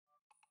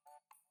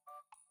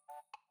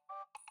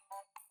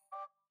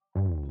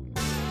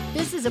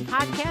This is a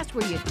podcast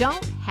where you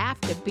don't have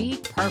to be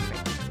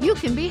perfect. You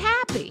can be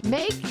happy.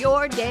 Make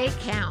your day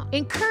count.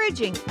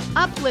 Encouraging,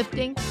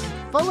 uplifting,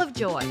 and full of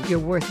joy. You're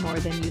worth more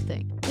than you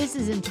think. This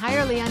is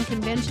Entirely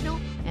Unconventional,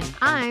 and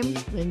I'm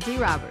Lindsay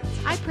Roberts.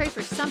 I pray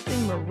for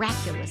something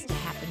miraculous to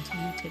happen to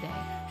you today.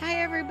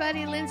 Hi,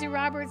 everybody. Lindsay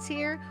Roberts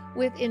here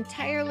with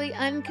Entirely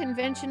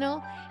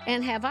Unconventional.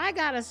 And have I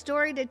got a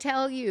story to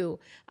tell you?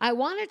 I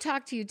want to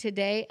talk to you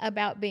today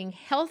about being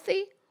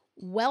healthy,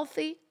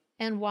 wealthy,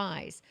 and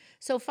wise.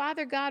 So,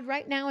 Father God,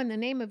 right now in the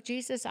name of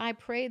Jesus, I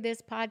pray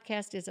this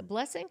podcast is a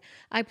blessing.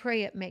 I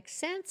pray it makes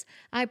sense.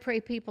 I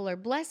pray people are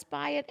blessed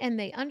by it and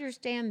they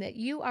understand that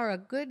you are a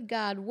good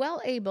God,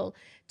 well able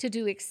to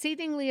do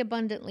exceedingly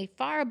abundantly,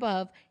 far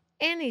above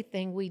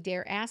anything we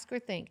dare ask or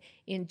think.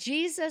 In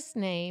Jesus'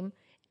 name,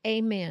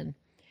 amen.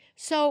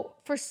 So,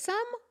 for some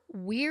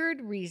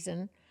weird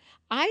reason,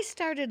 I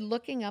started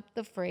looking up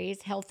the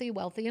phrase healthy,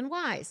 wealthy, and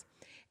wise.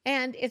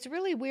 And it's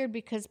really weird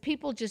because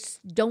people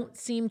just don't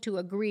seem to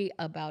agree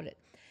about it.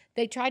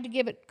 They tried to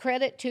give it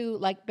credit to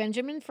like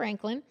Benjamin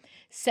Franklin,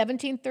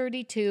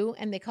 1732,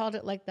 and they called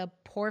it like the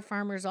Poor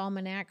Farmer's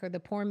Almanac or the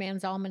Poor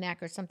Man's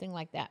Almanac or something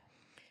like that.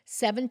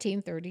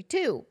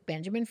 1732,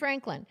 Benjamin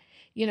Franklin.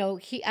 You know,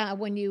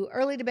 when you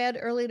early to bed,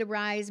 early to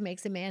rise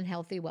makes a man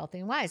healthy, wealthy,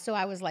 and wise. So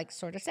I was like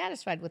sort of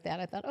satisfied with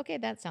that. I thought, okay,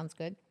 that sounds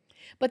good.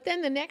 But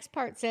then the next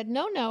part said,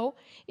 no,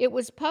 it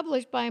was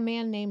published by a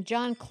man named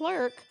John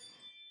Clerk.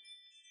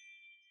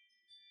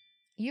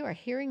 You are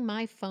hearing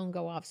my phone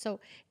go off. So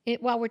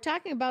while we're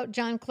talking about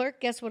John Clerk,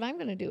 guess what I'm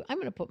going to do? I'm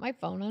going to put my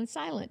phone on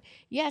silent.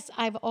 Yes,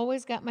 I've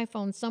always got my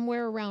phone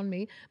somewhere around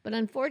me, but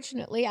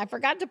unfortunately, I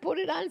forgot to put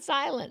it on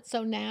silent.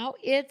 So now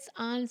it's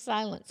on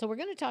silent. So we're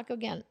going to talk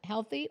again,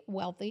 healthy,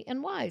 wealthy,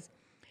 and wise.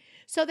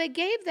 So they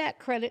gave that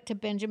credit to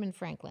Benjamin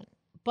Franklin.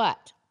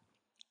 But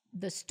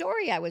the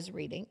story I was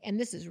reading, and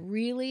this is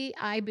really,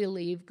 I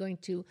believe, going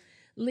to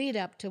lead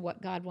up to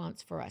what God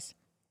wants for us.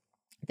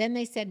 Then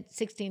they said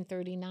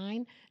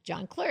 1639,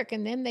 John Clerk,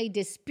 and then they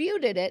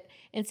disputed it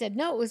and said,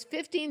 no, it was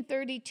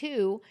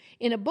 1532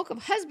 in a book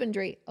of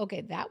husbandry.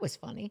 Okay, that was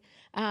funny,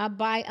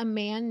 by a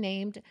man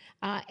named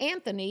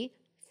Anthony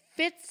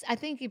Fitz, I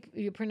think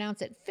you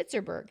pronounce it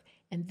Fitzerberg.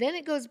 And then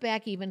it goes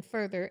back even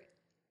further.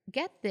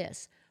 Get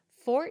this,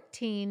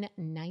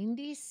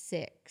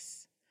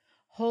 1496,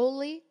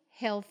 holy,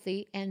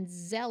 healthy, and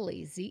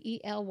Zely,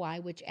 Z-E-L-Y,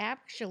 which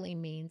actually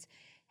means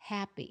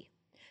happy.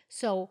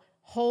 So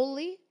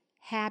holy,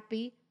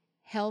 happy,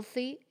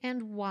 healthy,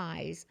 and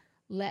wise,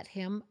 let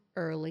him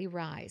early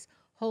rise.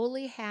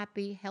 Holy,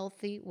 happy,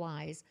 healthy,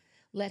 wise,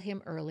 let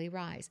him early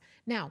rise.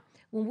 Now,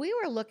 when we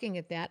were looking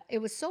at that, it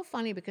was so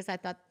funny because I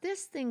thought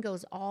this thing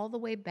goes all the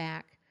way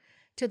back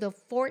to the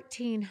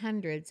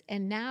 1400s,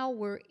 and now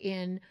we're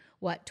in,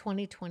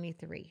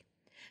 2023.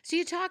 So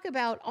you talk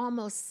about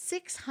almost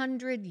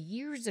 600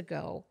 years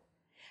ago.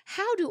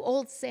 How do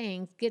old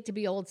sayings get to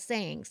be old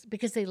sayings?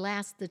 Because they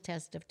last the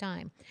test of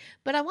time.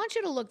 But I want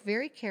you to look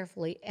very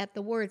carefully at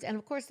the words. And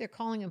of course, they're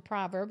calling them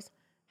proverbs.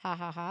 Ha,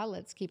 ha, ha.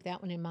 Let's keep that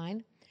one in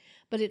mind.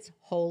 But it's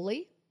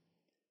holy,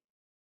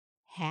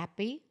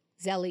 happy.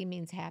 Zely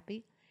means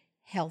happy,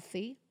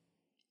 healthy,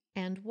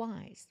 and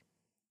wise.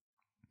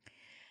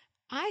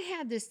 I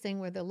had this thing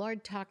where the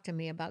Lord talked to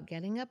me about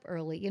getting up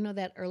early. You know,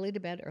 that early to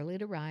bed, early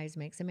to rise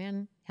makes a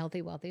man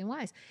healthy, wealthy, and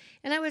wise.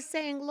 And I was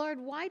saying, Lord,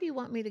 why do you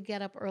want me to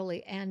get up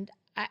early? And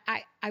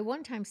I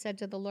one time said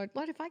to the Lord,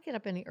 if I get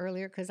up any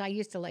earlier, because I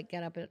used to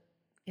get up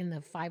in the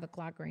 5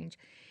 o'clock range.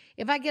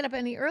 If I get up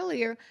any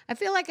earlier, I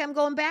feel like I'm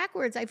going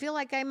backwards. I feel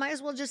like I might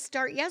as well just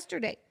start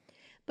yesterday.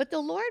 But the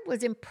Lord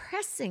was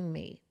impressing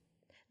me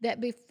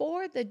that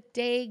before the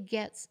day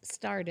gets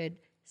started,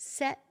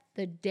 set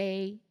the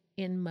day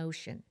in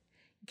motion.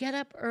 Get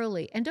up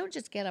early. And don't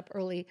just get up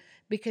early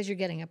because you're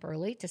getting up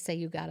early to say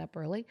you got up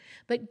early,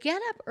 but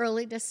get up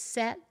early to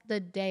set the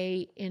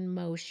day in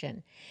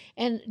motion.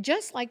 And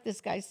just like this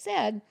guy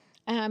said,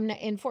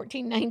 in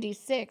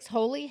 1496,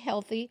 holy,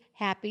 healthy,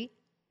 happy,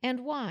 and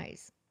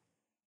wise.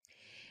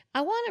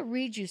 I want to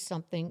read you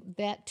something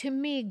that to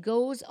me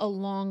goes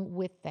along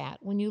with that.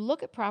 When you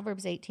look at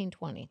Proverbs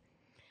 18:20,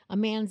 a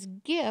man's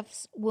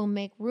gifts will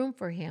make room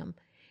for him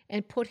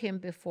and put him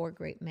before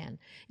great men.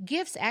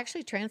 Gifts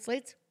actually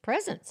translates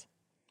presents.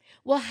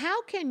 Well,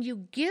 how can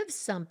you give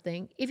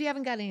something if you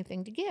haven't got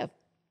anything to give?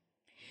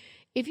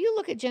 If you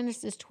look at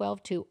Genesis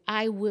 12:2,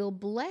 I will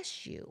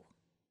bless you.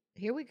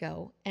 Here we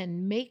go.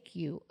 And make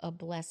you a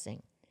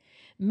blessing.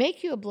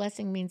 Make you a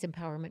blessing means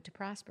empowerment to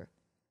prosper.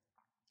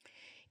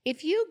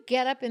 If you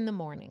get up in the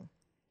morning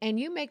and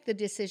you make the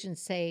decision,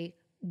 say,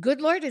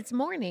 good Lord, it's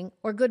morning,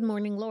 or good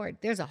morning, Lord.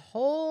 There's a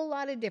whole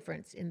lot of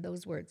difference in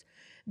those words.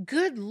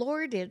 Good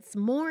Lord, it's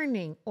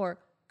morning, or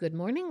good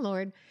morning,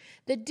 Lord.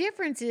 The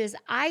difference is,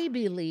 I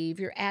believe,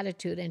 your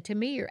attitude. And to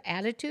me, your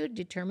attitude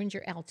determines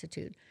your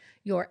altitude.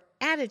 Your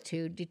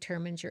attitude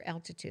determines your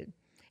altitude.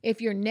 If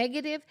you're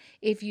negative,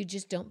 if you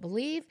just don't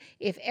believe,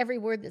 if every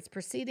word that's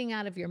proceeding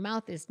out of your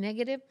mouth is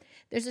negative,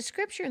 there's a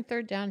scripture in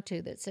 3 John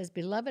 2 that says,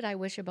 Beloved, I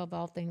wish above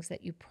all things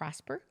that you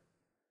prosper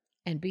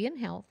and be in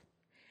health,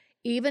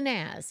 even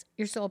as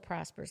your soul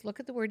prospers. Look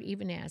at the word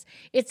even as.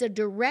 It's a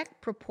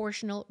direct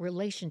proportional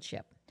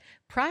relationship.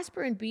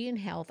 Prosper and be in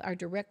health are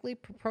directly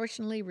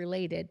proportionally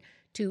related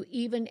to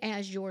even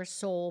as your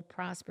soul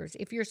prospers.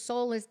 If your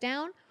soul is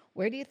down,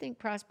 where do you think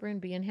prosper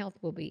and be in health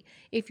will be?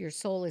 If your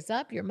soul is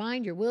up, your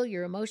mind, your will,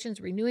 your emotions,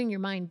 renewing your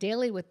mind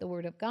daily with the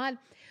word of God,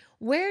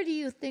 where do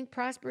you think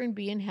prosper and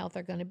be in health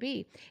are going to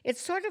be? It's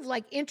sort of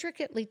like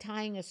intricately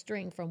tying a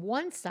string from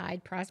one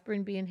side, prosper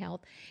and be in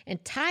health,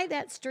 and tie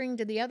that string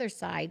to the other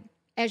side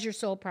as your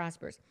soul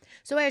prospers.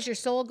 So as your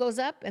soul goes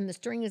up and the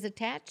string is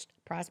attached,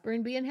 prosper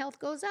and be in health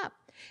goes up.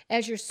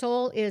 As your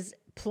soul is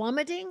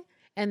plummeting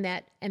and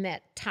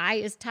that tie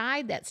is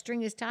tied, that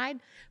string is tied,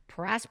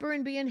 prosper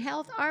and be in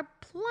health are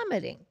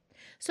plummeting.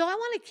 So I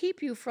want to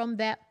keep you from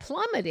that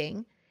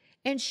plummeting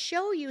and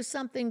show you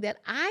something that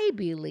I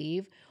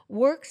believe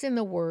works in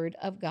the Word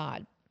of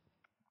God.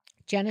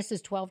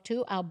 Genesis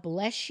 12:2, I'll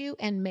bless you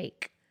and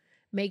make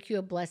you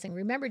a blessing.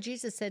 Remember,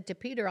 Jesus said to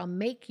Peter, I'll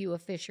make you a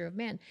fisher of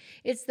men.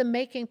 It's the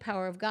making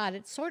power of God.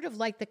 It's sort of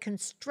like the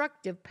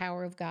constructive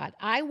power of God.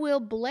 I will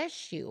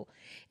bless you.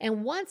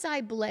 And once I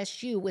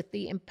bless you with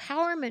the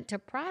empowerment to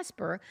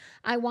prosper,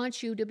 I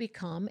want you to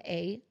become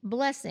a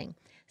blessing.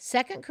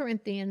 2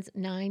 Corinthians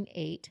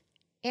 9:8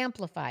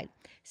 Amplified.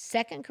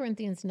 2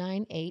 Corinthians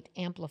 9:8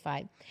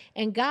 Amplified.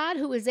 And God,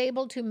 who is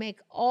able to make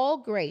all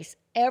grace,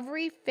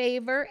 every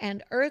favor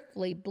and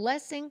earthly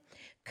blessing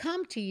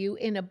come to you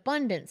in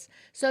abundance,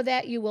 so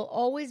that you will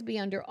always be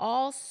under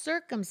all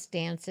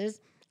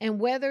circumstances, and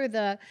whether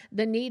the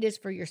need is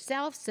for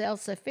yourself,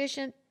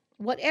 self-sufficient,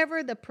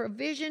 whatever the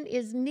provision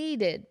is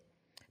needed,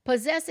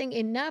 possessing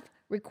enough,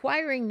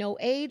 requiring no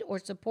aid or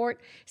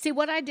support. See,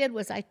 what I did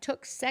was I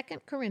took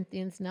 2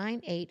 Corinthians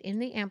 9:8 in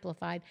the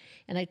Amplified,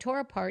 and I tore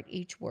apart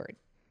each word.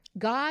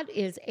 God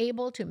is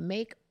able to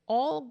make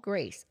all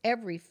grace,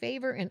 every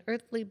favor and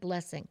earthly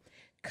blessing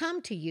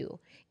come to you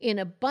in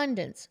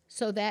abundance,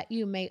 so that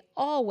you may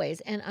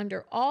always and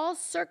under all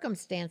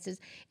circumstances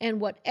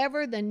and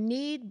whatever the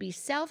need be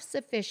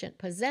self-sufficient,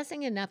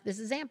 possessing enough, this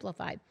is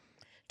Amplified,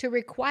 to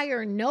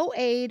require no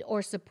aid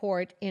or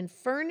support, in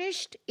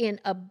furnished in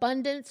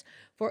abundance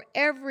for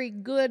every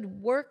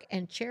good work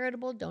and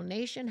charitable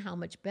donation. How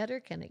much better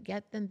can it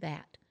get than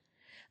that?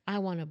 I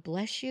want to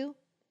bless you,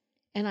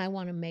 and I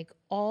want to make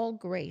all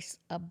grace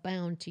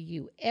abound to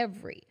you,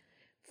 every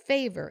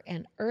favor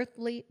and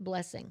earthly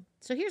blessing.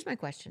 So here's my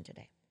question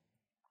today.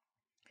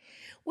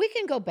 We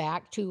can go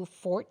back to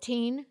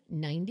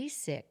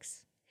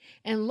 1496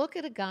 and look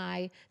at a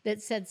guy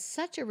that said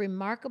such a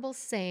remarkable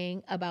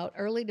saying about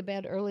early to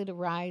bed, early to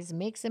rise,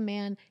 makes a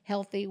man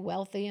healthy,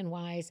 wealthy, and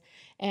wise,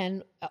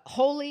 and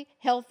holy,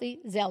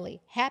 healthy, zealous,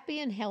 happy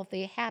and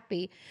healthy,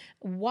 happy,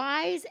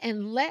 wise,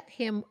 and let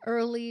him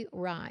early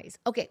rise.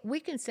 Okay, we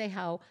can say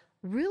how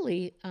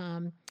really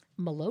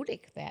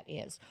melodic that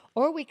is.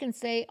 Or we can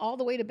say all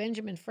the way to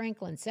Benjamin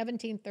Franklin,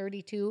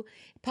 1732,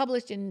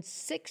 published in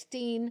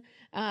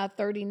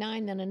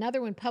 1639, then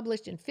another one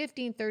published in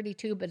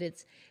 1532, but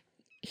it's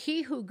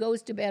he who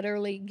goes to bed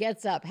early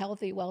gets up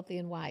healthy, wealthy,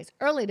 and wise.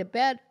 Early to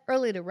bed,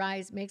 early to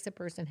rise makes a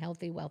person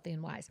healthy, wealthy,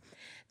 and wise.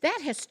 That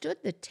has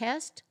stood the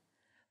test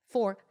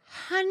for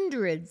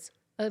hundreds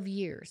of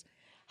years.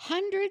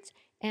 Hundreds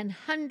and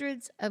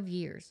hundreds of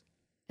years.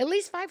 At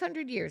least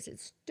 500 years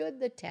it stood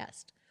the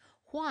test.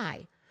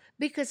 Why?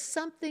 Because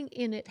something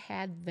in it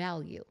had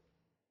value.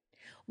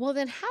 Well,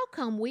 then how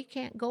come we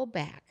can't go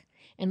back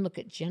and look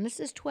at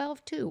Genesis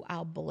 12:2,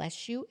 I'll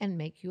bless you and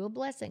make you a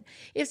blessing?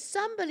 If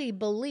somebody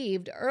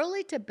believed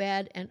early to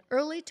bed and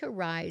early to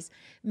rise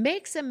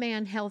makes a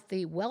man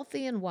healthy,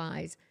 wealthy, and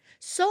wise,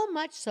 so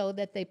much so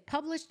that they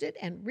published it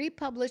and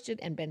republished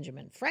it, and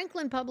Benjamin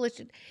Franklin published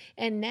it,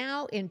 and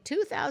now in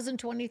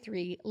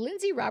 2023,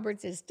 Lindsay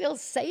Roberts is still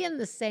saying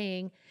the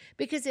saying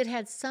because it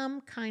had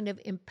some kind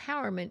of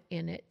empowerment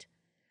in it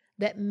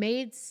that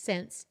made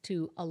sense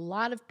to a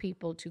lot of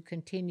people to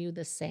continue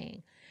the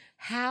saying.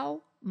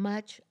 How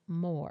much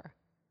more?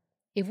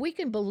 If we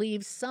can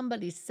believe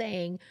somebody's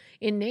saying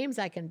in names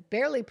I can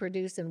barely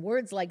produce and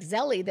words like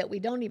Zelly that we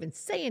don't even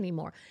say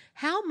anymore,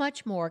 how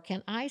much more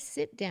can I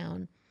sit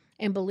down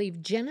and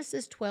believe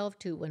Genesis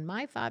 12:2 when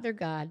my Father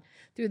God,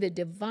 through the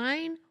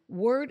divine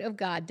Word of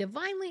God,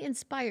 divinely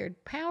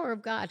inspired power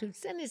of God, who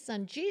sent his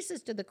Son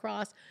Jesus to the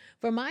cross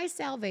for my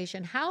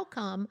salvation, how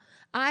come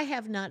I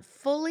have not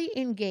fully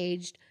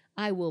engaged,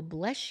 I will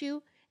bless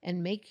you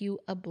and make you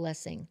a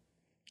blessing?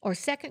 Or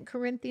 2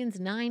 Corinthians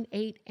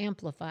 9:8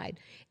 Amplified.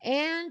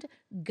 And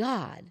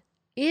God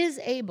is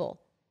able.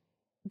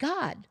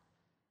 God,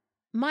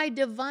 my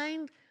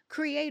divine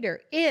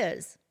creator,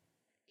 is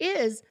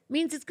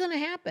means it's going to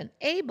happen.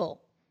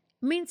 Able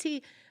means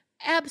he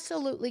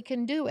absolutely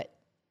can do it.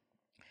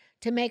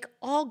 To make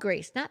all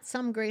grace, not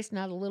some grace,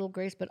 not a little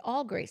grace, but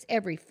all grace,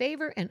 every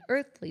favor and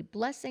earthly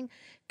blessing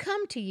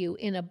come to you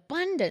in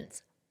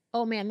abundance.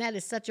 Oh man, that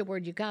is such a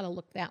word. You got to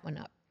look that one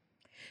up.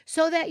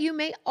 So that you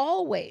may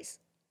always,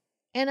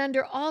 and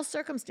under all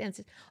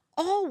circumstances,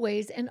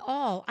 always and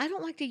all. I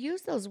don't like to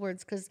use those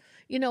words because,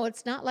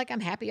 it's not like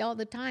I'm happy all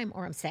the time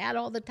or I'm sad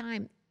all the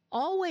time.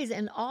 always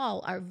and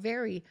all are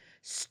very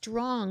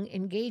strong,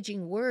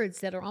 engaging words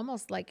that are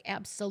almost like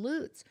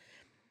absolutes.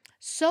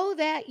 So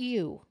that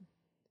you,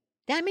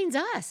 that means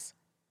us,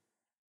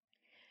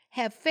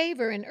 have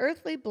favor and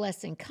earthly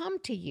blessing come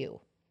to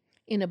you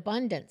in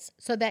abundance,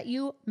 so that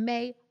you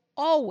may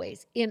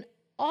always, in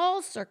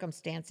all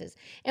circumstances,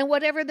 and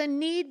whatever the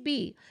need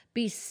be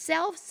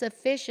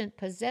self-sufficient,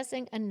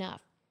 possessing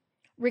enough,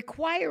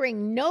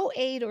 requiring no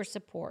aid or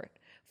support,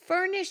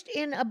 furnished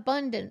in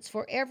abundance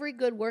for every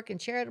good work and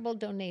charitable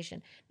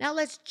donation. Now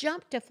let's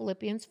jump to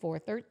Philippians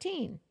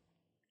 4:13.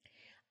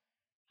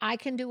 I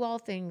can do all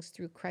things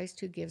through Christ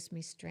who gives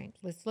me strength.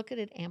 Let's look at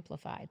it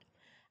amplified.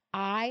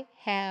 I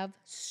have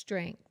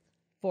strength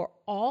for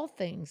all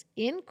things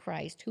in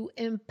Christ who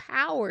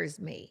empowers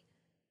me.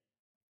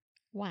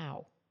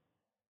 Wow.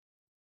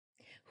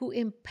 Who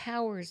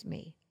empowers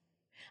me.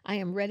 I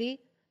am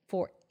ready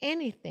for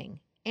anything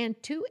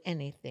and to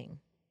anything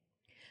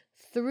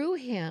through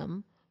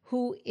him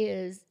who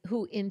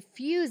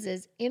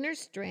infuses inner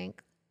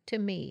strength to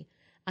me.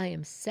 I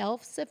am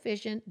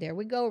self-sufficient. There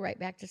we go, right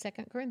back to 2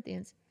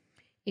 Corinthians,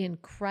 in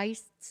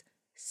Christ's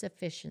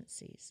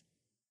sufficiencies.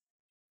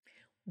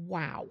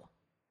 Wow.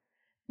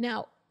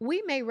 Now,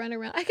 we may run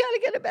around, I got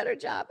to get a better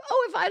job.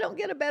 Oh, if I don't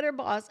get a better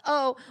boss.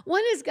 Oh,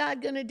 when is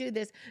God going to do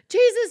this?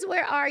 Jesus,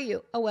 where are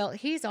you? Oh, well,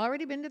 he's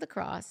already been to the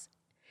cross.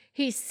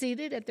 He's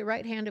seated at the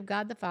right hand of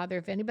God the Father.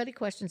 If anybody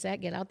questions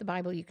that, get out the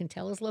Bible. You can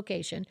tell his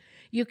location.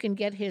 You can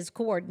get his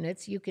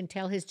coordinates. You can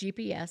tell his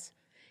GPS.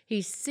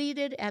 He's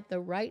seated at the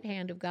right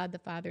hand of God the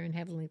Father in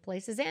heavenly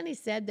places. And he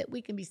said that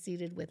we can be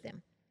seated with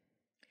him.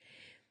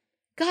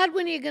 God,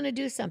 when are you going to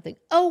do something?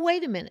 Oh,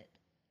 wait a minute.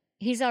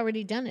 He's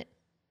already done it.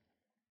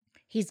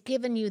 He's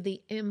given you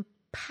the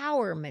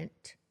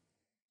empowerment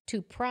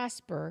to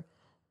prosper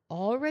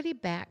already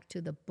back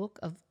to the book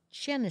of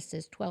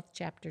Genesis, 12th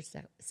chapter,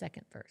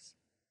 2nd verse.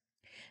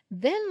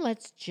 Then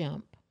let's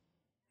jump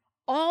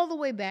all the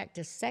way back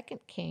to 2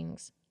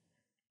 Kings,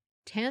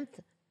 10th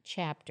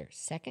chapter,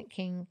 2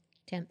 Kings,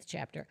 10th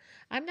chapter.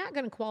 I'm not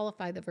going to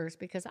qualify the verse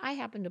because I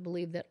happen to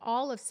believe that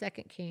all of 2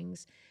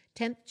 Kings,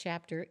 10th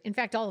chapter, in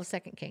fact, all of 2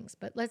 Kings,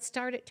 but let's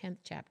start at 10th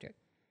chapter,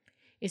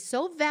 is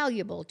so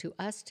valuable to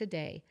us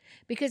today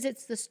because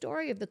it's the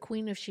story of the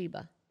Queen of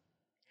Sheba,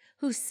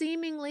 who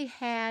seemingly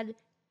had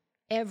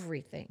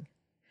everything.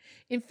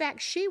 In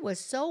fact, she was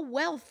so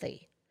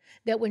wealthy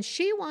that when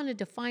she wanted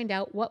to find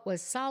out what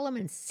was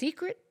Solomon's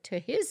secret to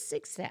his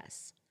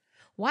success,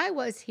 why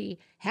was he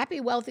happy,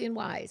 wealthy, and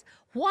wise?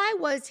 Why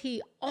was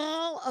he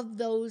all of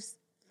those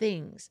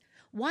things?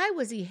 Why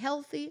was he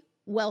healthy,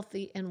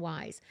 wealthy, and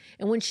wise?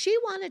 And when she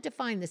wanted to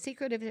find the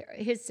secret of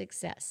his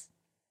success,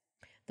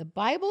 the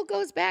Bible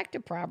goes back to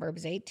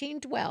Proverbs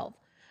 18:12.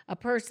 A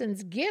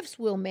person's gifts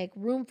will make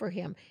room for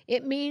him.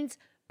 It means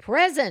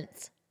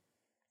presents.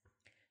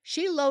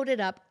 She loaded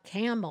up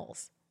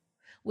camels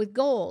with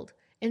gold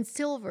and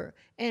silver,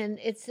 and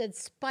it said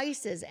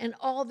spices and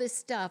all this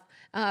stuff.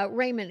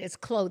 Raiment is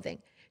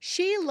clothing.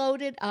 She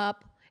loaded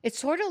up, it's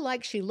sort of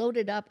like she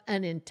loaded up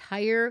an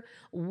entire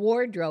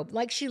wardrobe,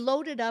 like she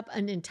loaded up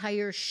an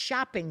entire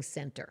shopping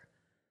center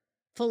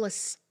full of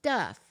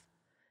stuff,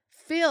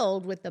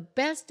 filled with the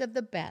best of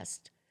the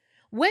best,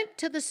 went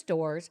to the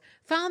stores,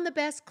 found the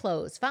best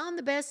clothes, found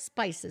the best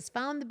spices,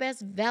 found the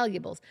best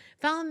valuables,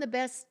 found the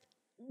best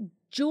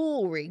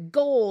jewelry,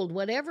 gold,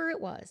 whatever it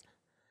was,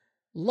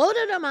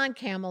 loaded them on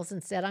camels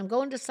and said, I'm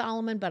going to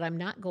Solomon, but I'm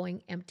not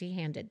going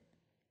empty-handed.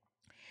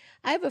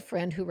 I have a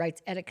friend who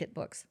writes etiquette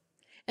books.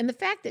 And the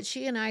fact that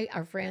she and I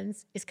are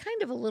friends is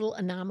kind of a little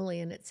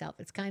anomaly in itself.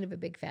 It's kind of a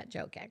big fat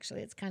joke,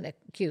 actually. It's kind of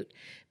cute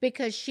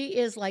because she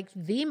is like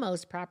the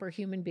most proper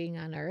human being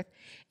on earth.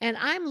 And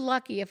I'm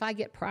lucky if I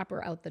get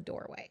proper out the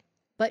doorway.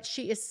 But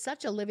she is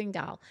such a living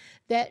doll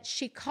that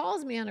she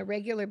calls me on a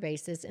regular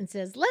basis and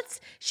says,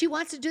 she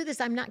wants to do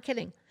this. I'm not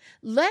kidding.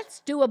 Let's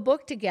do a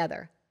book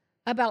together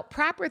about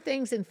proper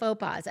things and faux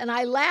pas. And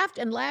I laughed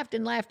and laughed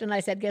and laughed. And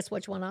I said, guess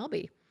which one I'll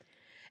be?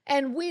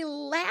 And we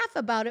laugh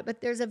about it, but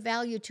there's a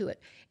value to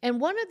it.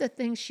 And one of the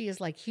things she is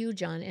like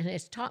huge on and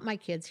has taught my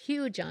kids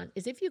huge on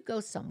is if you go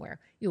somewhere,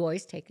 you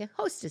always take a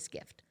hostess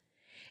gift.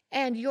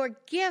 And your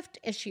gift,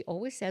 as she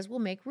always says, will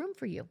make room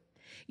for you.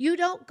 You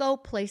don't go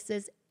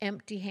places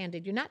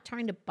empty-handed. You're not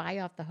trying to buy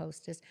off the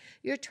hostess.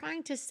 You're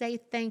trying to say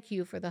thank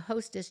you for the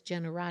hostess'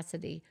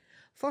 generosity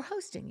for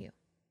hosting you.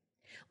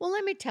 Well,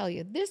 let me tell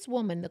you, this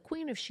woman, the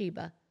Queen of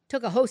Sheba,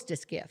 took a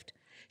hostess gift.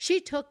 She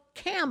took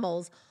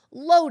camels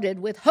loaded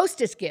with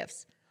hostess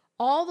gifts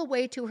all the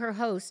way to her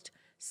host,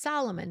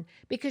 Solomon,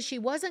 because she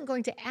wasn't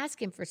going to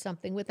ask him for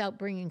something without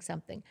bringing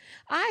something.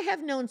 I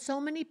have known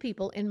so many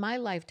people in my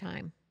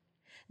lifetime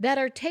that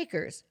are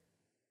takers,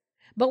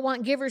 but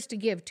want givers to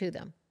give to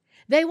them.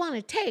 They want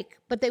to take,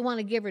 but they want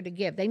a giver to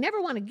give. They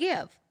never want to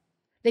give.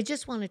 They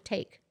just want to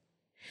take.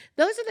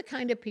 Those are the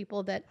kind of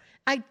people that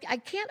I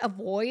can't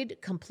avoid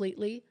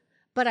completely,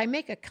 but I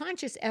make a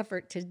conscious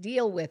effort to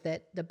deal with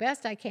it the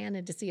best I can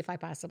and to see if I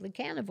possibly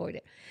can avoid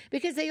it.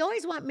 Because they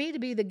always want me to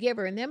be the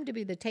giver and them to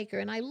be the taker.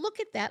 And I look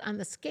at that on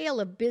the scale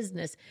of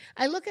business.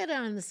 I look at it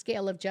on the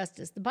scale of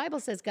justice. The Bible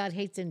says God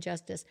hates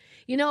injustice.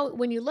 You know,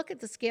 when you look at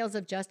the scales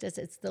of justice,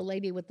 it's the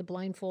lady with the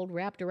blindfold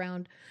wrapped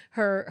around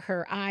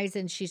her eyes,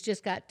 and she's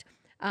just got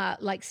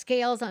like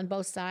scales on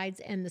both sides,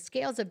 and the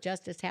scales of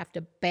justice have to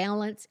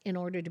balance in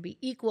order to be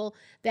equal.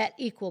 That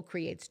equal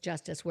creates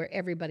justice where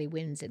everybody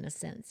wins in a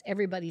sense.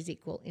 Everybody's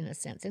equal in a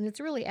sense. And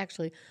it's really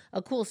actually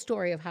a cool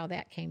story of how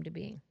that came to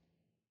being.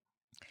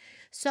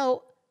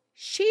 So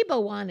Sheba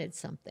wanted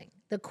something.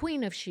 The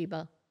Queen of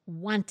Sheba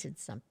wanted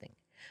something.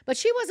 But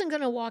she wasn't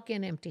going to walk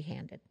in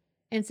empty-handed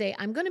and say,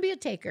 I'm going to be a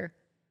taker.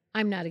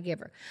 I'm not a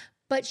giver.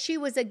 But she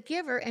was a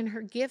giver, and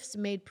her gifts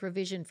made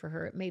provision for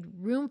her. It made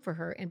room for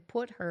her and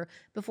put her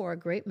before a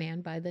great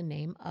man by the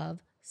name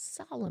of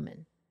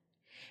Solomon.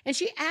 And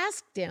she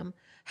asked him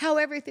how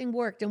everything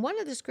worked. And one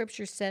of the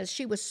scriptures says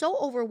she was so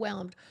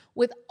overwhelmed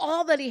with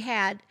all that he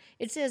had.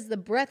 It says the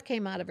breath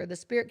came out of her, the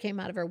spirit came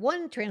out of her.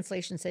 One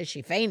translation says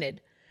she fainted.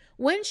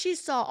 When she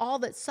saw all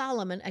that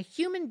Solomon, a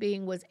human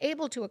being, was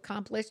able to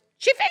accomplish,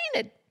 she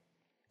fainted.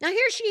 Now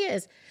here she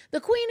is,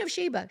 the Queen of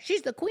Sheba.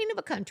 She's the queen of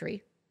a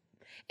country,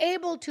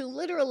 able to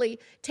literally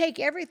take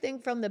everything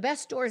from the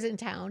best stores in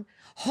town,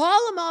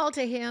 haul them all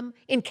to him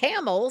in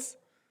camels.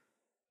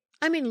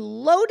 I mean,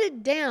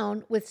 loaded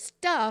down with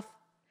stuff.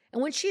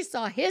 And when she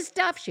saw his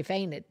stuff, she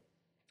fainted.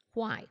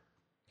 Why?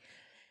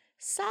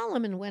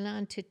 Solomon went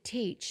on to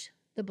teach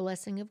the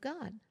blessing of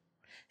God.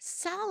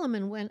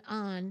 Solomon went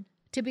on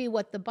to be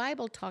what the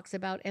Bible talks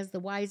about as the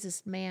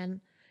wisest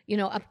man,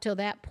 up till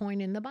that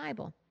point in the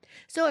Bible.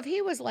 So if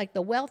he was like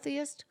the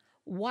wealthiest,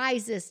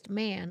 wisest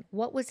man,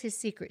 what was his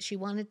secret? She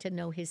wanted to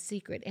know his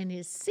secret. And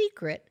his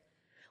secret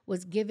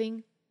was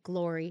giving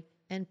glory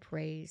and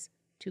praise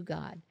to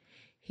God.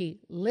 He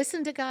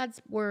listened to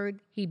God's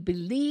word. He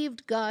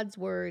believed God's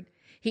word.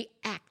 He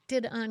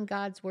acted on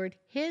God's word.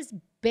 His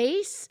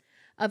base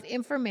of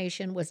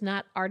information was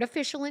not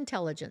artificial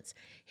intelligence.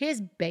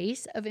 His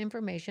base of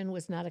information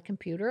was not a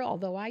computer,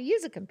 although I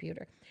use a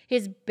computer.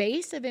 His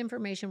base of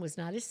information was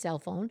not his cell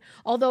phone,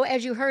 although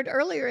as you heard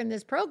earlier in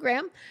this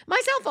program, my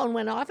cell phone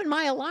went off and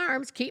my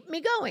alarms keep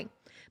me going.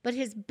 But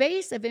his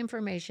base of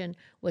information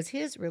was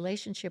his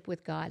relationship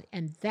with God,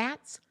 and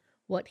that's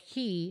what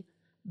he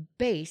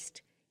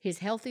based his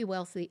healthy,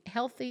 wealthy,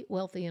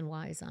 and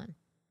wise on.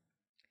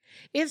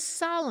 If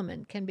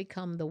Solomon can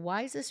become the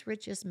wisest,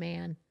 richest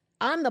man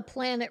on the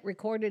planet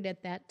recorded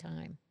at that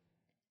time,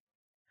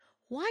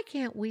 why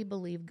can't we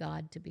believe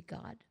God to be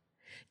God?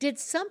 Did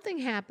something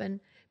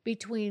happen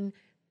between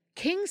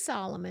King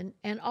Solomon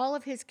and all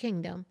of his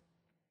kingdom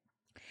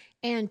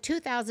and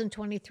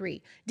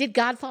 2023? Did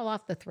God fall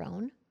off the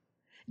throne?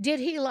 Did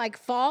he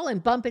fall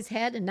and bump his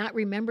head and not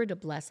remember to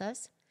bless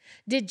us?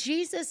 Did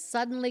Jesus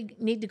suddenly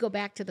need to go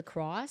back to the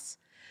cross?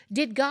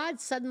 Did God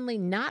suddenly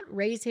not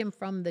raise him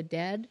from the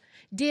dead?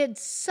 Did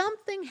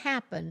something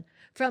happen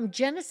from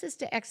Genesis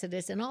to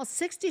Exodus in all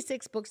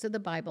 66 books of the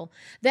Bible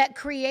that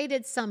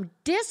created some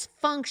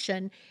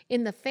dysfunction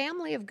in the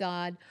family of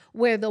God,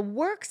 where the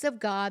works of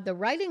God, the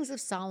writings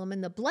of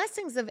Solomon, the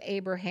blessings of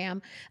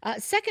Abraham,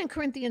 2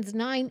 Corinthians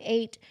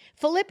 9:8,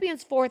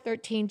 Philippians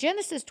 4:13,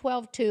 Genesis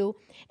 12:2,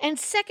 and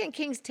 2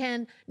 Kings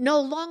 10 no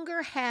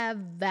longer have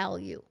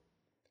value?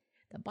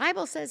 The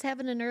Bible says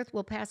heaven and earth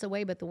will pass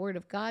away, but the word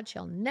of God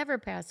shall never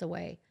pass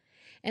away.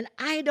 And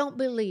I don't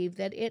believe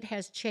that it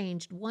has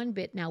changed one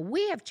bit. Now,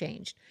 we have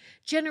changed.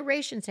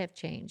 Generations have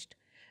changed.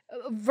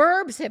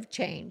 Verbs have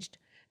changed.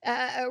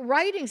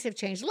 Writings have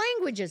changed.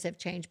 Languages have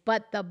changed.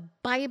 But the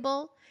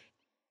Bible,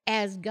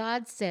 as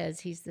God says,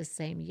 he's the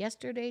same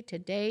yesterday,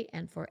 today,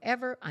 and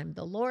forever. I'm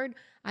the Lord.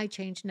 I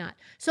change not.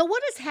 So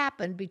what has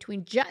happened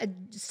between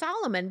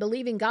Solomon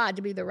believing God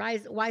to be the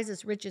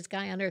wisest, richest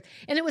guy on earth,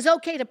 and it was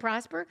okay to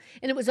prosper,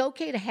 and it was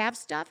okay to have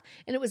stuff,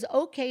 and it was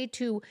okay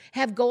to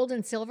have gold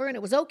and silver, and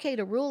it was okay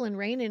to rule and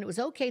reign, and it was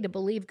okay to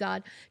believe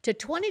God, to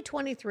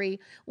 2023,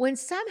 when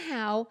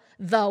somehow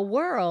the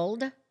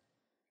world,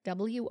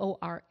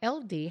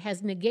 W-O-R-L-D,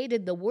 has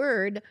negated the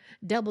word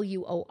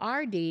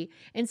W-O-R-D,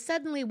 and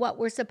suddenly what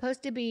we're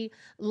supposed to be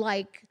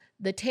like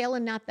the tail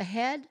and not the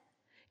head.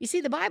 You see,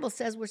 the Bible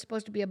says we're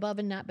supposed to be above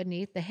and not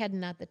beneath, the head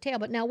and not the tail.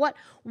 But now what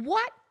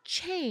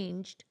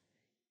changed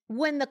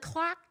when the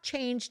clock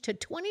changed to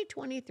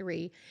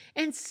 2023,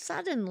 and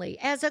suddenly,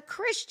 as a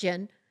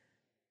Christian,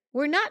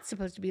 we're not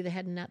supposed to be the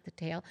head and not the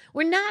tail.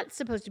 We're not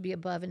supposed to be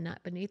above and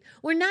not beneath.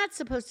 We're not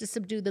supposed to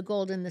subdue the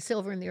gold and the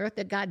silver and the earth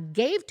that God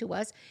gave to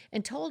us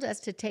and told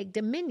us to take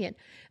dominion.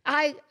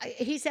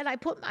 He said, I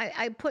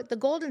put the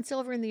gold and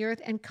silver in the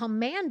earth and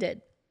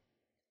commanded.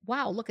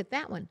 Wow, look at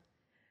that one.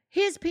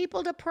 His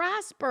people to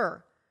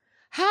prosper.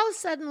 How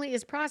suddenly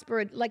is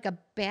prosper like a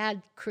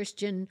bad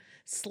Christian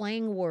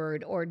slang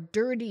word or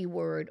dirty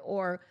word,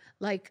 or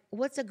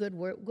what's a good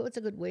word? What's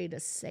a good way to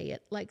say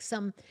it? Like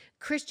some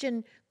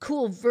Christian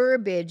cool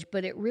verbiage,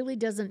 but it really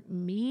doesn't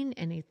mean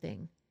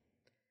anything.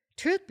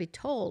 Truth be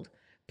told,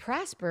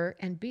 prosper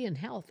and be in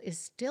health is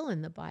still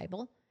in the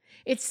Bible.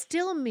 It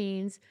still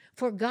means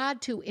for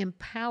God to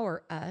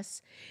empower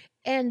us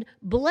and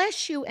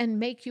bless you and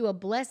make you a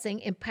blessing,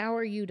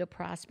 empower you to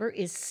prosper,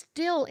 is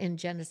still in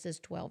Genesis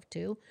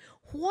 12:2.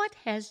 What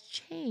has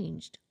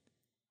changed?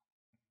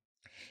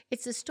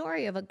 It's the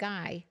story of a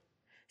guy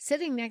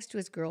sitting next to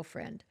his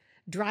girlfriend,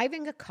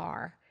 driving a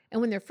car,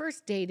 and when they're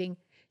first dating,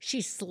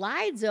 she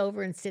slides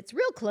over and sits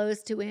real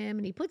close to him,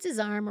 and he puts his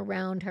arm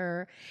around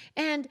her.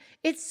 And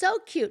it's so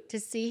cute to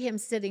see him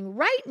sitting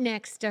right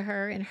next to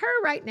her and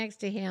her right next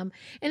to him.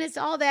 And it's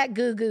all that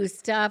goo-goo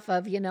stuff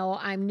of,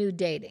 I'm new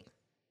dating.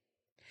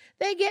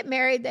 They get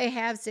married, they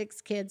have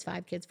 6 kids,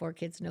 5 kids, 4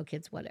 kids, no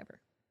kids, whatever.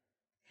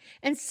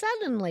 And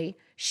suddenly,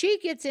 she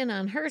gets in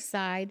on her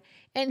side,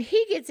 and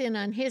he gets in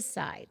on his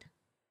side.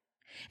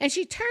 And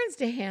she turns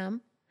to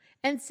him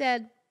and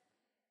said,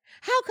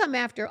 "How come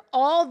after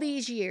all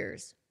these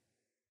years,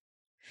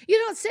 you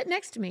don't sit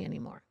next to me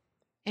anymore?"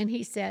 And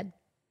he said,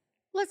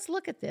 "Let's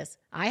look at this.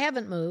 I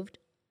haven't moved."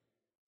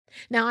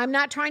 Now, I'm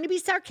not trying to be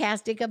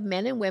sarcastic of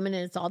men and women,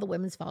 and it's all the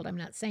women's fault. I'm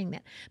not saying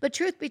that. But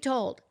truth be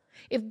told,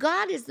 if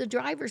God is the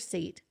driver's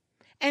seat,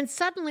 and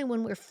suddenly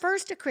when we're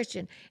first a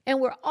Christian and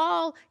we're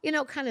all,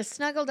 kind of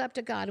snuggled up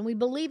to God and we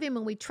believe him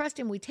and we trust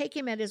him, we take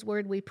him at his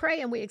word, we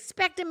pray and we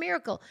expect a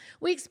miracle.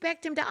 We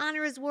expect him to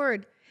honor his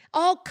word,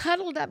 all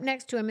cuddled up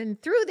next to him.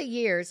 And through the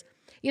years,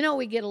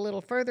 we get a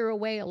little further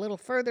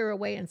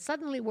away, and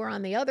suddenly we're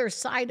on the other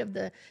side of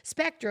the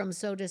spectrum,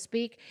 so to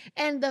speak.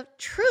 And the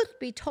truth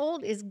be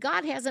told is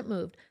God hasn't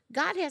moved.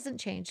 God hasn't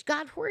changed.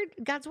 God's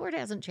word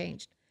hasn't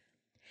changed.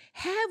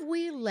 Have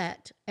we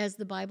let, as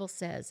the Bible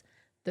says,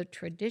 the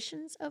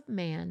traditions of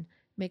man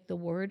make the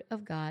word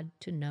of God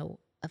to no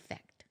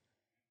effect?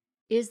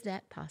 Is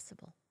that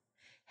possible?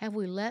 Have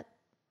we let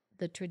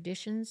the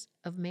traditions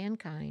of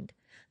mankind,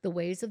 the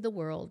ways of the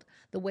world,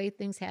 the way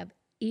things have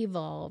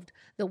evolved,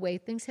 the way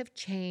things have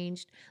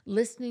changed,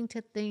 listening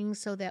to things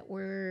so that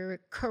we're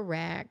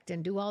correct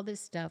and do all this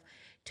stuff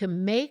to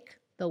make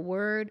the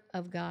word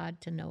of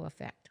God to no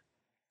effect?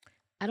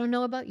 I don't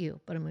know about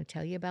you, but I'm going to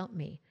tell you about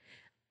me.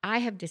 I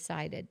have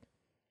decided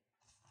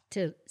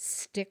to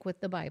stick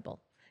with the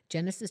Bible.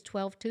 Genesis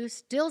 12:2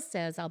 still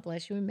says, "I'll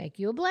bless you and make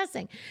you a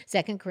blessing."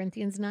 2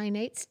 Corinthians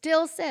 9:8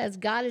 still says,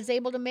 "God is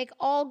able to make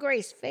all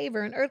grace,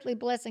 favor, and earthly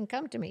blessing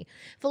come to me."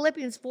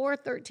 Philippians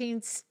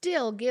 4:13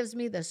 still gives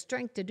me the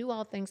strength to do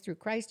all things through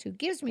Christ who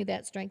gives me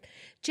that strength.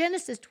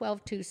 Genesis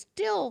 12:2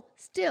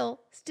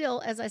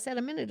 still, as I said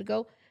a minute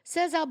ago,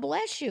 says, "I'll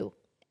bless you."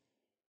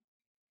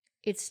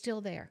 It's still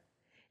there.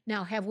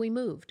 Now, have we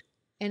moved?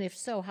 And if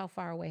so, how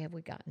far away have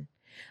we gotten?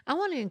 I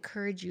want to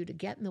encourage you to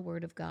get in the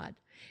Word of God.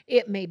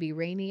 It may be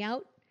rainy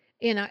out.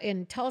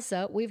 In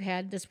Tulsa, we've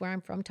had this where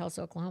I'm from,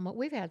 Tulsa, Oklahoma.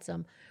 We've had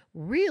some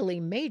really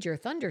major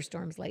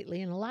thunderstorms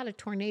lately and a lot of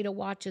tornado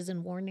watches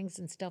and warnings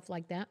and stuff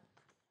like that.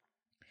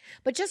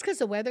 But just because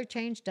the weather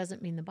changed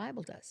doesn't mean the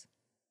Bible does.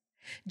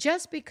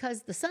 Just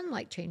because the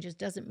sunlight changes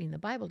doesn't mean the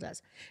Bible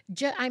does.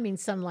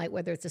 Sunlight,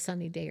 whether it's a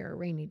sunny day or a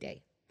rainy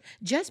day.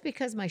 Just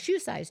because my shoe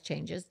size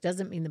changes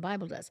doesn't mean the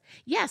Bible does.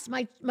 Yes,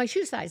 my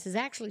shoe size has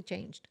actually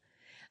changed.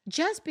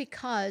 Just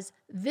because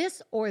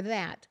this or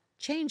that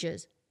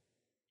changes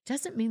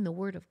doesn't mean the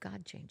Word of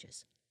God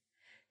changes.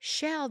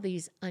 Shall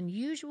these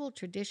unusual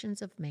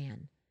traditions of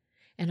man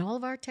and all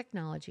of our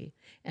technology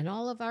and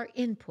all of our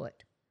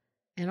input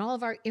and all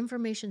of our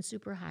information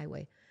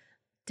superhighway,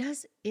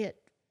 does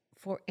it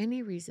for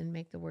any reason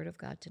make the Word of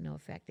God to no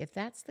effect? If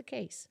that's the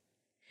case,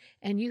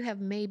 and you have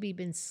maybe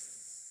been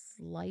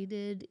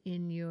slighted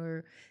in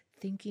your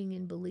thinking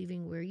and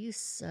believing where you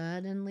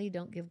suddenly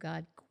don't give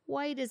God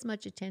quite as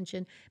much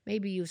attention.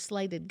 Maybe you've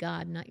slighted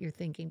God, not your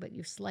thinking, but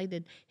you've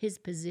slighted his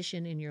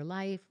position in your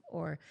life.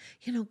 Or,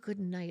 good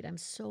night, I'm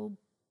so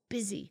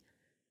busy.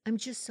 I'm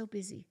just so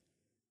busy.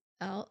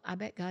 I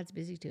bet God's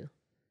busy too.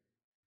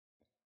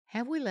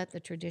 Have we let the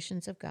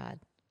traditions of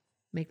God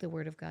make the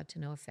word of God to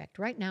no effect?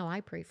 Right now,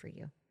 I pray for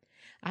you.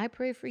 I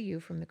pray for you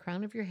from the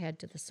crown of your head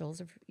to the soles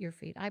of your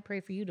feet. I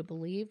pray for you to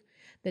believe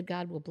that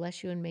God will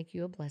bless you and make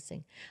you a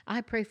blessing.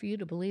 I pray for you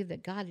to believe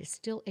that God is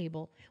still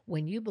able,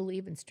 when you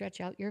believe and stretch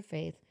out your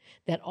faith,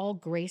 that all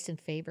grace and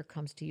favor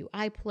comes to you.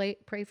 I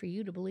pray for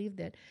you to believe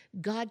that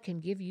God can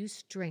give you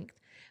strength.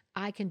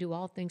 I can do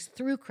all things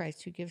through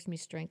Christ who gives me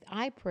strength.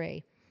 I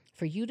pray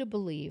for you to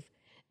believe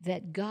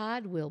that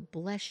God will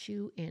bless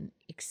you in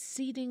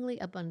exceedingly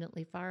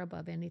abundantly, far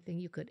above anything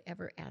you could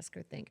ever ask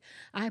or think.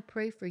 I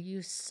pray for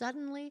you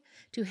suddenly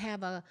to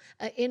have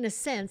in a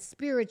sense,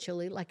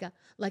 spiritually, like a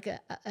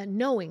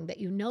knowing that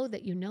you know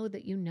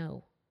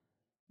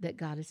that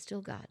God is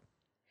still God,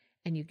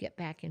 and you get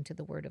back into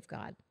the Word of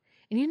God.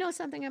 And you know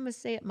something, I'm going to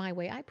say it my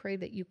way. I pray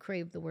that you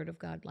crave the Word of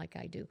God like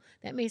I do.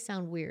 That may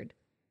sound weird.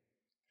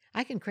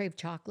 I can crave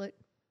chocolate.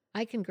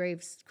 I can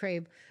crave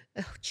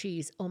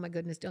cheese. Oh my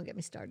goodness, don't get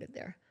me started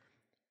there.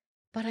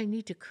 But I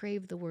need to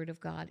crave the Word of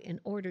God in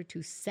order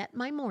to set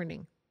my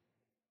morning.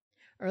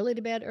 Early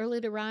to bed, early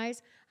to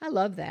rise, I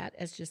love that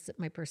as just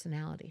my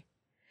personality.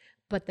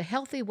 But the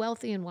healthy,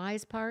 wealthy, and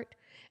wise part,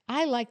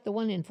 I like the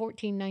one in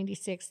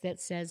 1496 that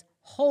says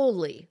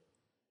holy,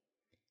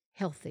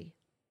 healthy,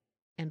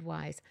 and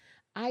wise.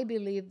 I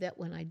believe that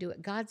when I do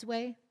it God's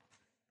way,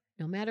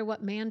 no matter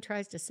what man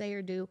tries to say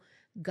or do,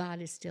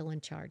 God is still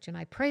in charge. And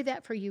I pray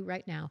that for you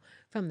right now,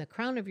 from the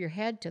crown of your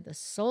head to the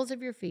soles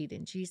of your feet,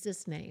 in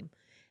Jesus' name.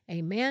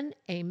 Amen,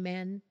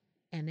 amen,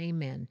 and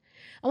amen.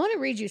 I want to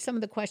read you some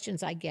of the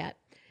questions I get.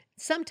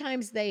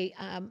 Sometimes they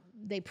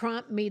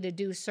prompt me to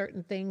do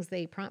certain things.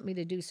 They prompt me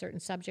to do certain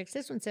subjects.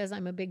 This one says,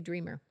 I'm a big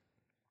dreamer.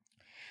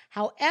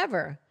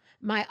 However,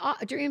 my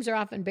dreams are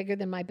often bigger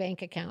than my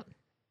bank account.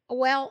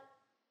 Well,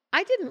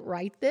 I didn't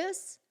write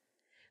this,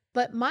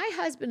 but my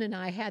husband and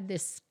I had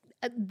this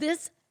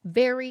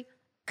very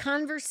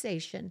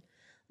conversation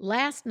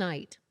last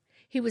night.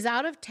 He was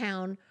out of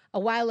town a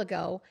while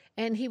ago,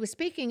 and he was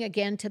speaking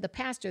again to the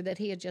pastor that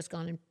he had just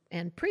gone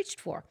and preached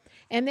for.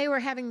 And they were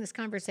having this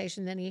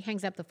conversation. Then he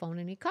hangs up the phone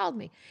and he called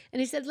me. And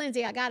he said,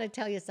 Lindsay, I got to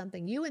tell you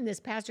something. You and this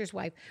pastor's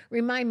wife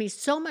remind me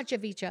so much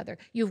of each other.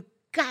 You've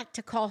got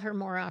to call her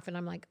more often.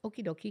 I'm like,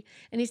 okie dokie.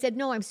 And he said,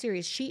 no, I'm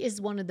serious. She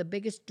is one of the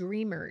biggest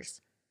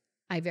dreamers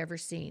I've ever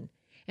seen.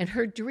 And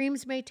her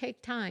dreams may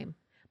take time,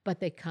 but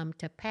they come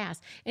to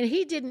pass. And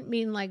he didn't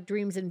mean like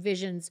dreams and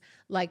visions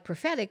like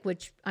prophetic,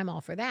 which I'm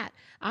all for that,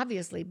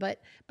 obviously.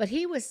 But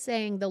he was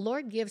saying the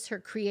Lord gives her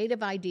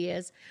creative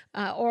ideas.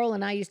 Oral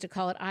and I used to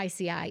call it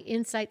ICI,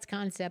 insights,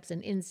 concepts,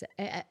 and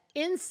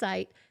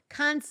insight,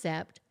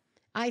 concept,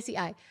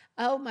 ICI.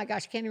 Oh my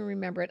gosh, can't even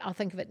remember it. I'll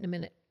think of it in a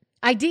minute.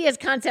 Ideas,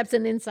 concepts,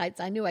 and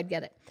insights. I knew I'd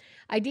get it.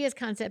 Ideas,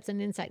 concepts,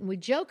 and insight. And we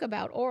joke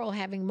about Oral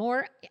having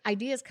more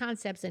ideas,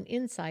 concepts, and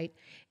insight.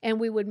 And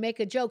we would make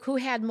a joke. Who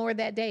had more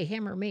that day,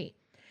 him or me?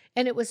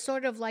 And it was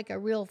sort of like a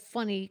real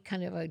funny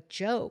kind of a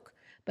joke.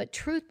 But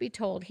truth be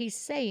told, he's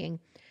saying,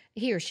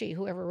 he or she,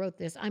 whoever wrote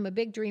this, I'm a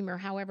big dreamer.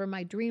 However,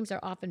 my dreams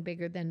are often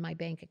bigger than my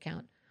bank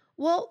account.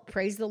 Well,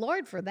 praise the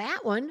Lord for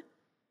that one.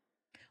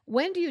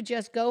 When do you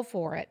just go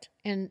for it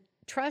and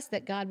trust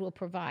that God will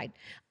provide?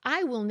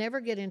 I will never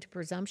get into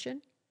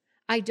presumption.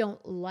 I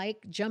don't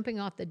like jumping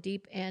off the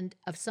deep end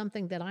of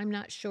something that I'm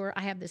not sure.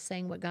 I have this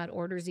saying, what God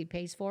orders, he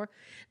pays for.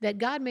 That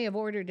God may have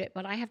ordered it,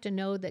 but I have to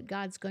know that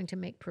God's going to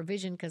make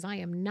provision, because I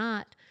am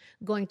not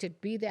going to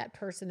be that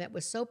person that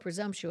was so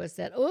presumptuous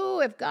that,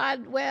 oh, if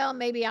God,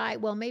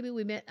 maybe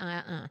we met,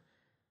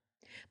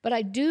 But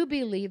I do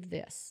believe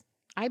this.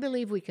 I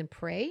believe we can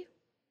pray.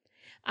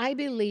 I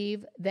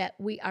believe that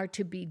we are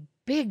to be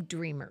big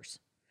dreamers.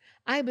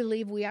 I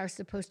believe we are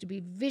supposed to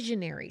be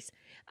visionaries.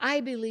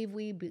 I believe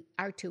we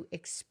are to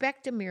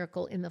expect a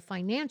miracle in the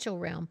financial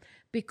realm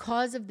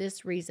because of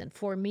this reason.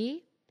 For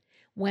me,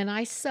 when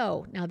I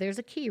sow, now there's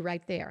a key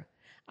right there.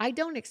 I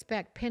don't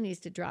expect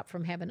pennies to drop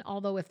from heaven,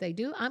 although if they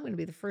do, I'm going to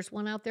be the first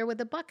one out there with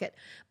a bucket.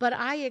 But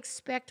I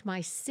expect my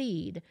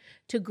seed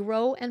to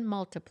grow and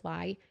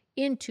multiply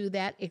into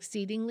that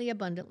exceedingly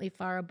abundantly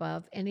far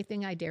above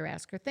anything I dare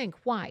ask or think.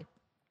 Why?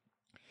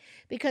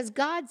 Because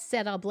God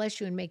said, I'll bless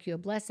you and make you a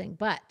blessing.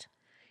 But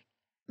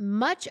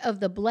much of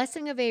the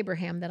blessing of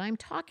Abraham that I'm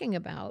talking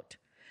about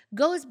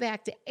goes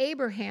back to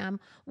Abraham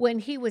when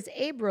he was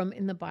Abram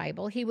in the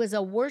Bible. He was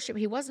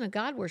he wasn't a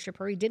God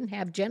worshiper. He didn't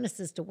have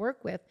Genesis to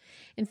work with.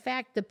 In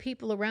fact, the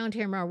people around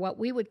him are what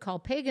we would call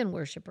pagan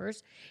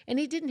worshipers. And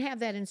he didn't have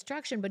that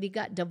instruction, but he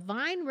got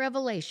divine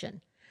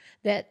revelation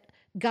that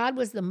God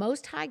was the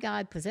Most High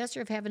God,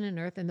 possessor of heaven and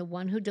earth, and the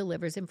one who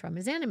delivers him from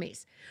his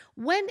enemies.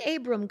 When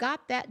Abram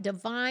got that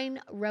divine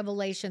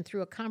revelation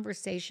through a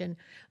conversation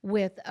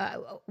with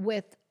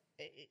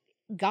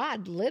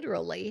God,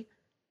 literally,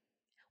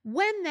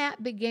 when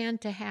that began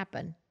to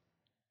happen,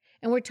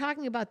 and we're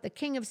talking about the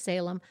king of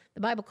Salem,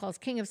 the Bible calls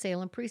king of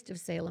Salem, priest of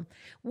Salem,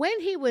 when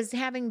he was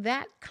having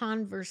that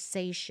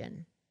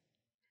conversation,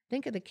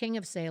 think of the king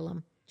of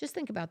Salem. Just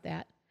think about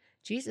that.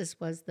 Jesus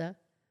was the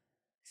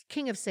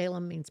king of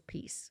Salem, means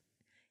peace.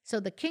 So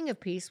the king of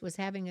peace was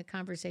having a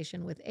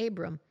conversation with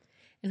Abram.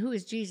 And who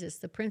is Jesus?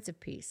 The prince of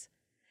peace.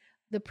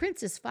 The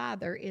prince's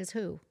father is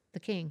who? The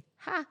king.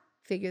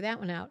 Figure that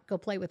one out. Go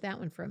play with that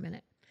one for a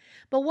minute.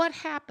 But what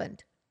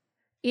happened?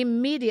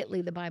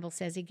 Immediately, the Bible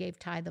says he gave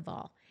tithe of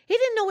all. He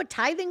didn't know what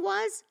tithing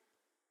was.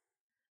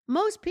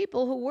 Most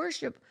people who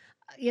worship,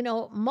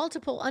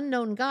 multiple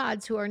unknown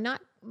gods who are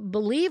not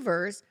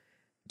believers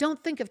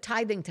don't think of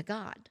tithing to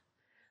God.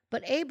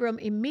 But Abram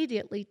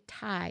immediately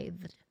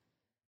tithed.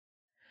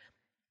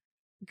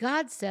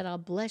 God said, I'll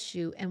bless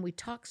you. And we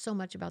talk so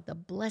much about the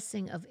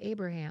blessing of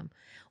Abraham.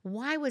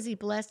 Why was he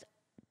blessed?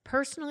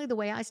 Personally, the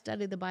way I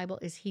study the Bible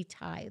is he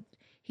tithed.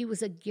 He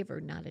was a giver,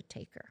 not a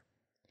taker.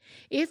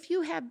 If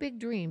you have big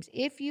dreams,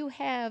 if you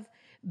have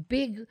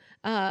big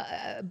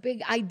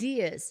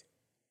ideas,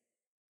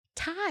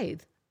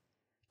 tithe.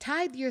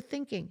 Tithe your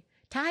thinking.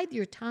 Tithe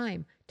your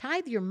time.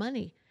 Tithe your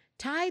money.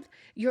 Tithe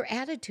your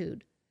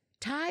attitude.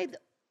 Tithe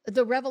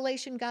the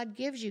revelation God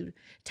gives you.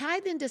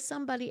 Tithe into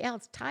somebody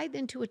else. Tithe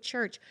into a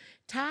church.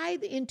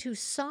 Tithe into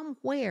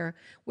somewhere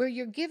where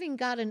you're giving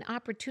God an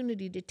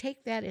opportunity to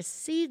take that as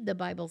seed, the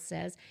Bible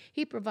says.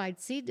 He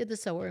provides seed to the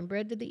sower and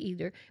bread to the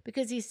eater,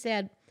 because he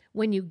said,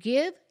 when you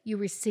give, you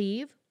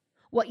receive.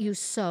 What you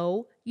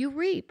sow, you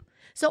reap.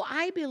 So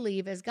I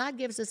believe as God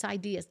gives us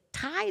ideas,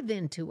 tithe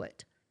into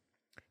it.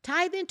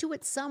 Tithe into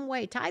it some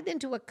way. Tithe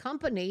into a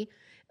company,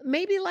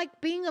 maybe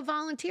like being a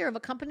volunteer of a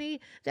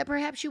company that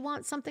perhaps you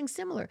want something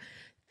similar.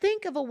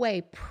 Think of a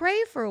way,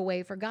 pray for a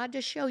way for God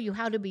to show you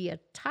how to be a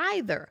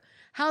tither,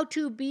 how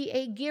to be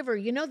a giver.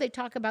 You know, they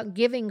talk about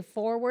giving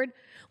forward.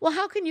 Well,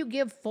 how can you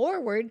give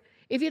forward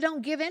if you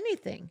don't give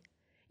anything?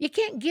 You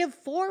can't give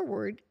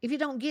forward if you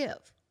don't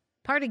give.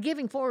 Part of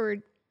giving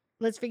forward,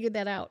 let's figure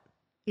that out,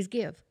 is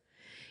give.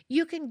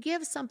 You can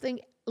give something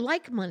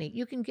like money.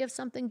 You can give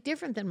something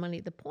different than money.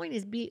 The point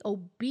is be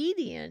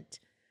obedient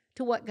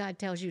to what God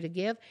tells you to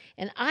give.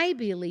 And I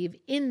believe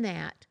in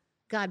that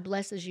God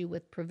blesses you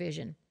with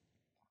provision.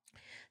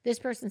 This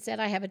person said,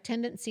 I have a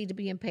tendency to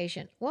be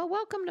impatient. Well,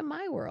 welcome to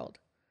my world.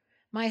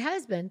 My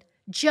husband,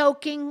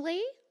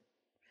 jokingly,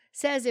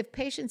 says if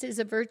patience is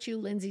a virtue,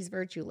 Lindsay's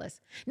virtueless.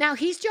 Now,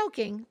 he's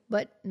joking,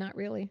 but not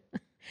really.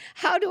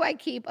 How do I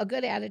keep a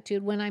good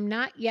attitude when I'm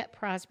not yet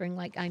prospering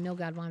like I know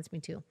God wants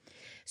me to?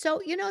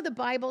 So, you know, the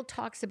Bible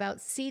talks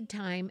about seed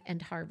time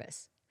and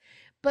harvest.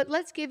 But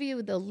let's give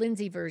you the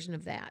Lindsay version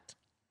of that.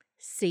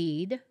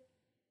 Seed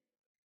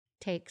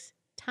takes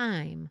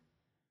time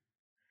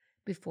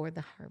before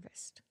the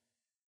harvest.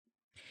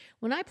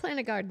 When I plant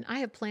a garden, I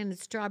have planted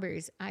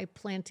strawberries. I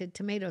planted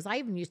tomatoes. I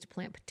even used to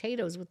plant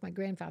potatoes with my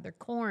grandfather,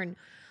 corn.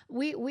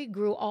 We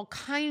grew all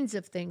kinds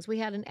of things. We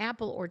had an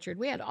apple orchard.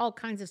 We had all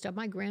kinds of stuff.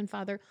 My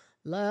grandfather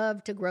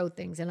loved to grow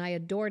things, and I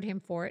adored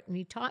him for it, and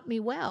he taught me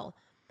well.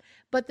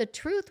 But the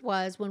truth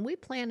was, when we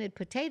planted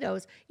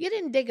potatoes, you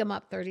didn't dig them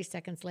up 30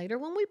 seconds later.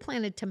 When we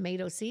planted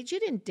tomato seeds, you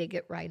didn't dig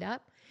it right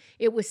up.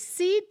 It was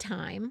seed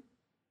time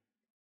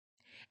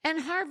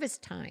and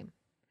harvest time.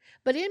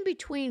 But in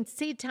between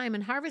seed time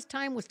and harvest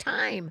time was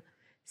time.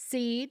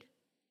 Seed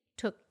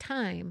took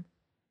time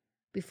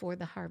before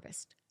the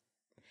harvest.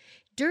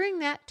 During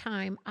that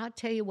time, I'll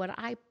tell you what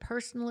I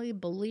personally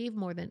believe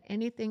more than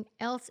anything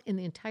else in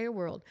the entire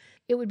world.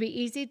 It would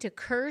be easy to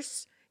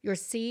curse your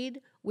seed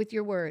with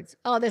your words.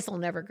 Oh, this will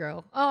never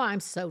grow. Oh, I'm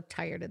so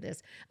tired of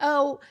this.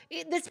 Oh,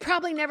 that's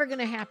probably never going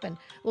to happen.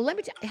 Well, let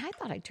me tell you, I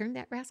thought I turned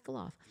that rascal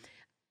off.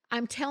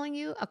 I'm telling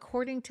you,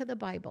 according to the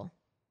Bible,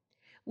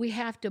 we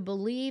have to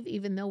believe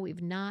even though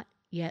we've not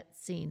yet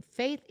seen.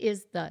 Faith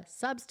is the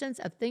substance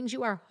of things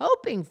you are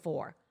hoping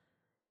for,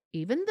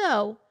 even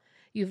though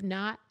you've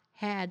not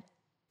had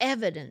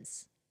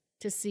evidence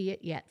to see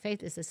it yet.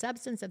 Faith is the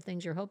substance of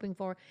things you're hoping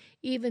for,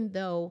 even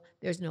though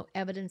there's no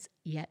evidence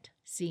yet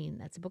seen.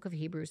 That's the book of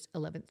Hebrews,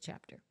 11th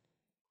chapter.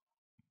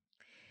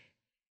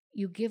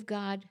 You give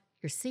God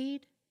your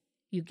seed.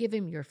 You give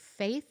him your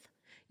faith.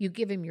 You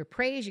give him your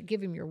praise. You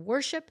give him your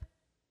worship.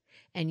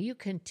 And you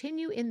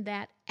continue in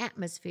that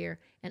atmosphere.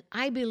 And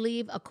I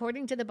believe,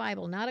 according to the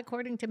Bible, not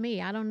according to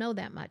me, I don't know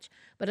that much,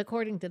 but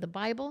according to the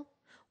Bible,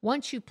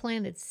 once you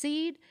planted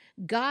seed,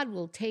 God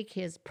will take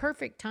his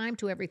perfect time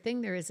to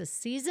everything. There is a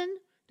season.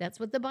 That's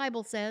what the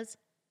Bible says.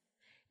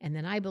 And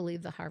then I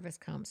believe the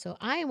harvest comes. So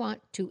I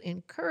want to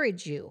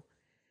encourage you.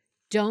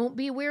 Don't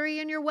be weary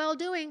in your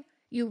well-doing.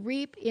 You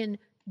reap in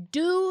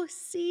due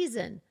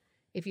season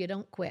if you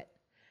don't quit.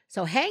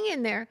 So hang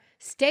in there,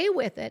 stay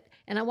with it,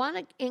 and I want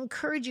to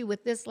encourage you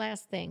with this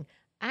last thing.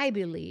 I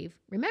believe,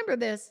 remember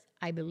this,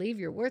 I believe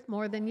you're worth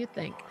more than you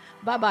think.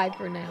 Bye-bye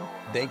for now.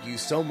 Thank you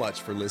so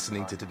much for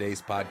listening to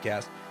today's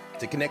podcast.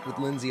 To connect with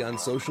Lindsay on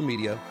social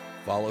media,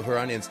 follow her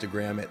on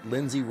Instagram at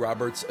Lindsay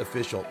Roberts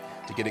Official.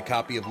 To get a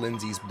copy of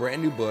Lindsay's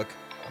brand new book,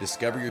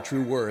 Discover Your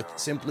True Worth,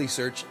 simply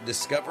search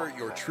Discover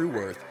Your True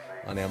Worth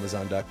on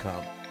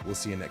Amazon.com. We'll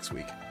see you next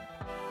week.